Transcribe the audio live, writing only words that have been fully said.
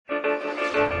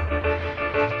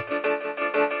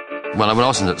Well, when I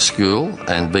was at school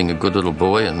and being a good little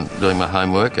boy and doing my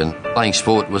homework, and playing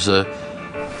sport was a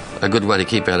good way to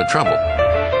keep out of trouble.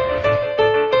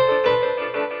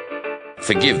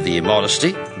 Forgive the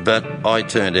immodesty, but I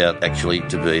turned out actually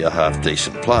to be a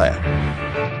half-decent player.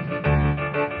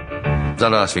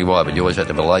 Don't ask me why, but you always had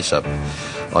to have a lace-up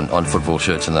on football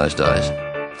shirts in those days.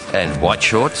 And white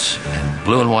shorts, and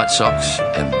blue and white socks,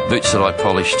 and boots that I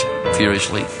polished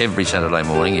furiously every Saturday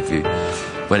morning. If you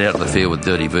went out on the field with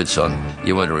dirty boots on,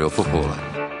 you weren't a real footballer.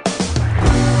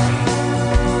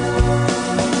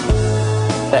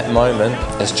 That moment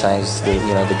has changed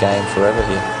the game forever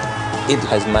here. It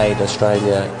has made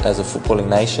Australia as a footballing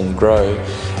nation grow,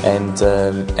 and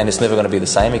it's never going to be the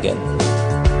same again.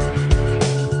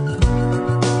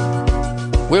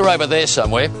 We were over there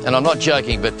somewhere, and I'm not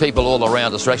joking, but people all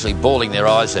around us were actually bawling their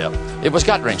eyes out. It was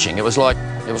gut-wrenching. It was like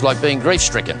being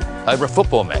grief-stricken over a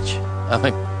football match. I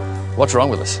mean, what's wrong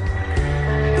with us?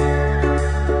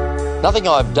 Nothing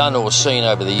I've done or seen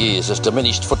over the years has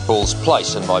diminished football's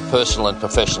place in my personal and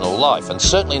professional life, and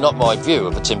certainly not my view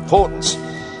of its importance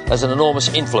as an enormous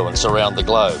influence around the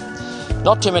globe.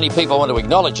 Not too many people want to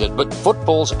acknowledge it, but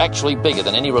football's actually bigger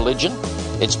than any religion.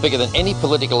 It's bigger than any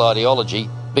political ideology,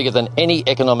 bigger than any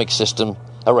economic system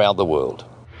around the world.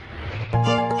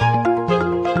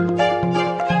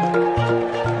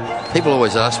 People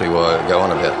always ask me why I go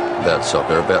on about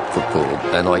soccer, about football,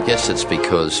 and I guess it's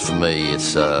because, for me,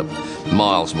 it's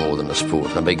miles more than a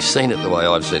sport. I mean, seen it the way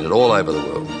I've seen it all over the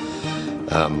world.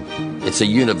 It's a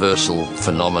universal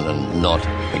phenomenon, not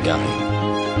a game.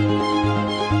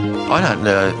 I don't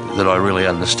know that I really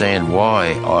understand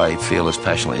why I feel as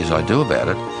passionately as I do about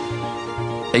it,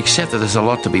 except that there's a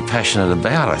lot to be passionate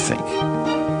about, I think.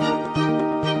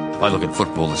 I look at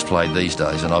football that's played these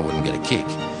days and I wouldn't get a kick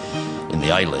in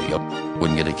the A-League. I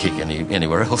wouldn't get a kick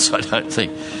anywhere else, I don't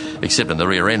think, except in the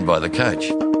rear end by the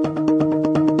coach.